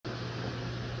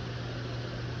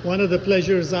One of the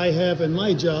pleasures I have in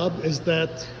my job is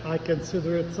that I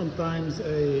consider it sometimes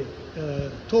a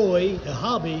toy, a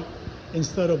hobby,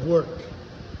 instead of work.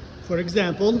 For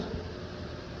example,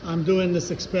 I'm doing this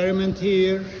experiment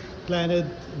here, planted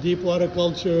deep water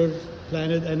culture,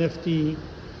 planted NFT,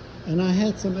 and I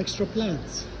had some extra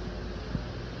plants.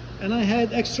 And I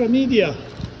had extra media.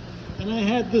 And I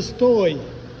had this toy,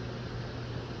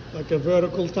 like a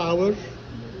vertical tower.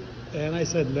 And I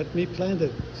said, let me plant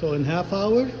it. So in half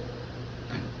hour,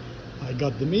 I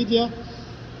got the media,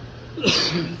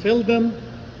 filled them,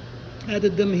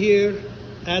 added them here,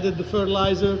 added the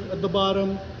fertilizer at the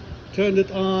bottom, turned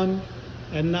it on,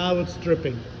 and now it's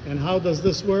dripping. And how does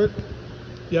this work?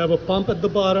 You have a pump at the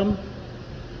bottom,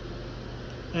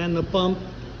 and the pump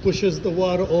pushes the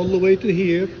water all the way to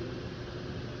here,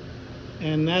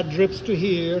 and that drips to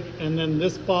here, and then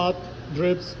this pot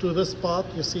drips to this spot,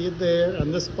 you see it there,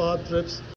 and this spot drips